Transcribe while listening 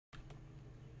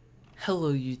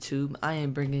Hello YouTube, I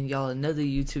am bringing y'all another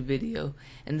YouTube video,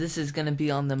 and this is going to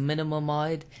be on the Minema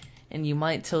mod, and you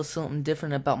might tell something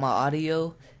different about my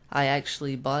audio. I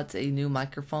actually bought a new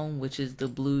microphone, which is the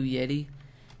Blue Yeti,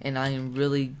 and I am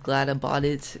really glad I bought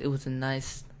it. It was a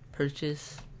nice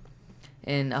purchase,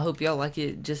 and I hope y'all like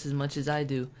it just as much as I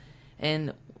do.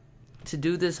 And to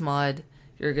do this mod,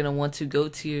 you're going to want to go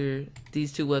to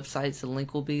these two websites. The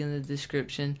link will be in the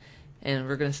description, and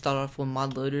we're going to start off with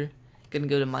ModLoader. Gonna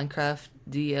go to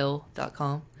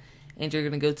minecraftdl.com, and you're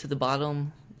gonna go to the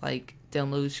bottom like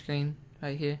download screen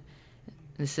right here,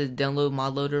 and it says download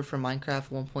ModLoader for Minecraft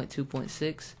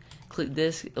 1.2.6. click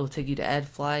this, it will take you to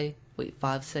AdFly, wait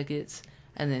 5 seconds,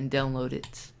 and then download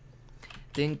it.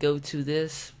 Then go to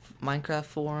this Minecraft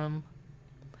forum,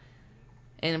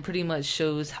 and it pretty much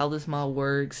shows how this mod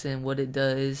works and what it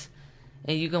does,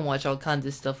 and you can watch all kinds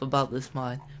of stuff about this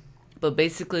mod. But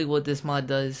basically what this mod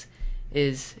does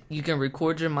is you can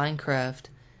record your Minecraft,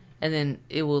 and then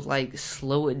it will like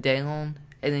slow it down,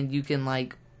 and then you can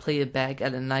like play it back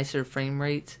at a nicer frame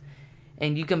rate.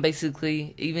 And you can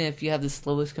basically, even if you have the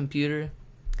slowest computer,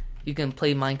 you can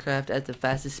play Minecraft at the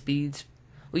fastest speeds.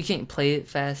 We can't play it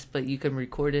fast, but you can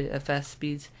record it at fast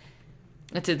speeds.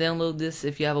 And to download this,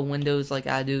 if you have a Windows like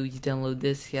I do, you download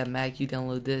this. If you have Mac, you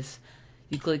download this.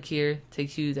 You click here,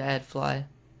 takes you to AdFly,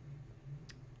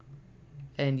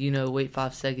 and wait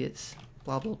 5 seconds,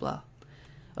 blah blah blah.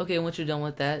 Okay, once you're done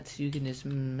with that, you can just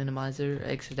minimize it or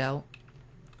exit out,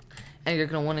 and you're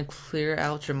gonna want to clear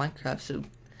out your Minecraft. So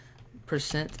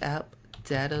 %app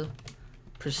data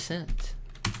 %,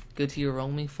 go to your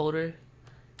roaming folder,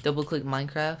 double click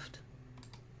Minecraft.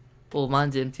 Well,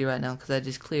 mine's empty right now because I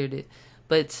just cleared it,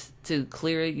 but to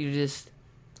clear it, you just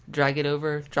drag it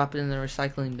over, drop it in the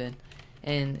recycling bin.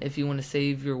 And if you want to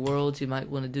save your worlds, you might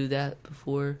want to do that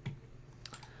before.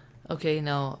 Okay,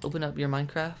 now open up your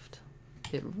Minecraft,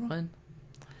 hit run,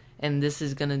 and this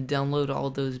is gonna download all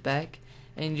those back,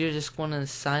 and you're just gonna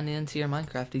sign into your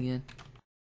Minecraft again.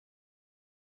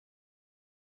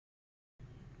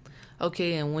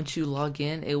 Okay, and once you log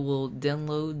in, it will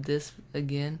download this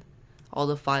again, all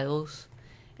the files,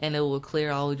 and it will clear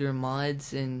all your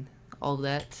mods and all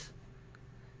that,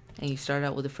 and you start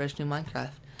out with a fresh new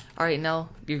Minecraft. Alright, now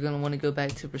you're gonna want to go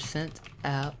back to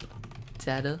 %app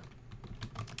data.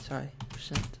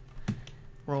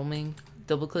 Roaming,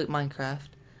 double click Minecraft.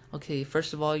 Okay,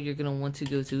 first of all, you're gonna want to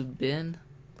go to bin,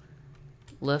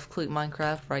 left click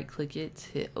Minecraft, right click it,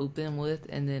 hit open with,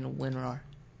 and then WinRAR.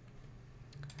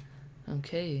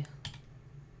 Okay,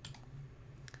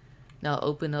 now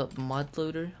open up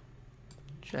ModLoader,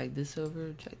 drag this over,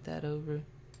 drag that over.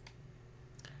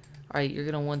 Alright, you're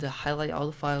gonna want to highlight all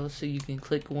the files, so you can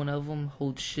click one of them,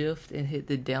 hold shift and hit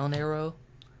the down arrow.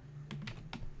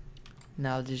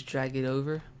 Now just drag it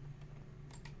over,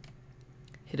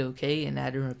 hit OK and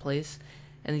add and replace,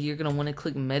 and you're going to want to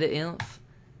click meta-inf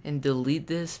and delete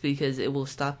this because it will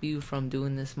stop you from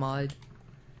doing this mod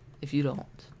if you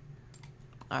don't.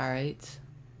 Alright,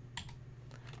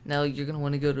 now you're going to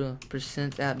want to go to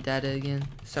 %app data again.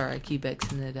 Sorry, I keep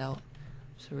Xing it out,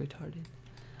 I'm so retarded.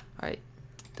 Alright,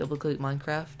 double click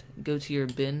Minecraft, go to your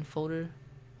bin folder,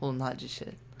 well not just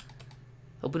yet,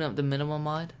 open up the Minema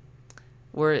mod.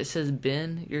 Where it says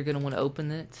bin, you're going to want to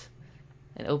open it,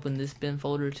 and open this bin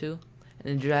folder too, and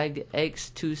then drag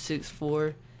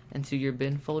X264 into your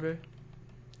bin folder,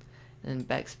 and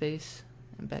backspace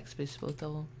both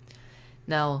of them.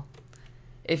 Now,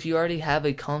 if you already have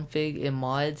a config in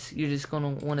mods, you're just going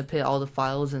to want to put all the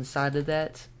files inside of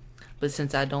that, but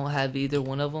since I don't have either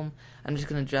one of them, I'm just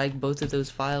going to drag both of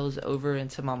those files over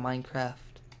into my Minecraft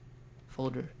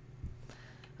folder.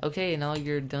 Okay, now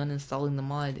you're done installing the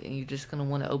mod, and you're just going to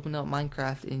want to open up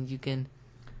Minecraft, and you can,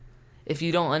 if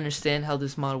you don't understand how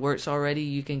this mod works already,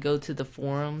 you can go to the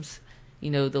forums, the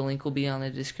link will be on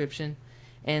the description,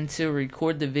 and to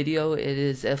record the video, it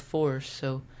is F4,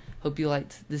 so hope you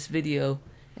liked this video,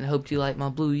 and I hope you like my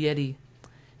Blue Yeti,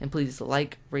 and please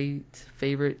like, rate,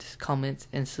 favorite, comment,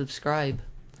 and subscribe.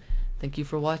 Thank you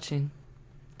for watching,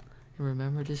 and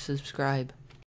remember to subscribe.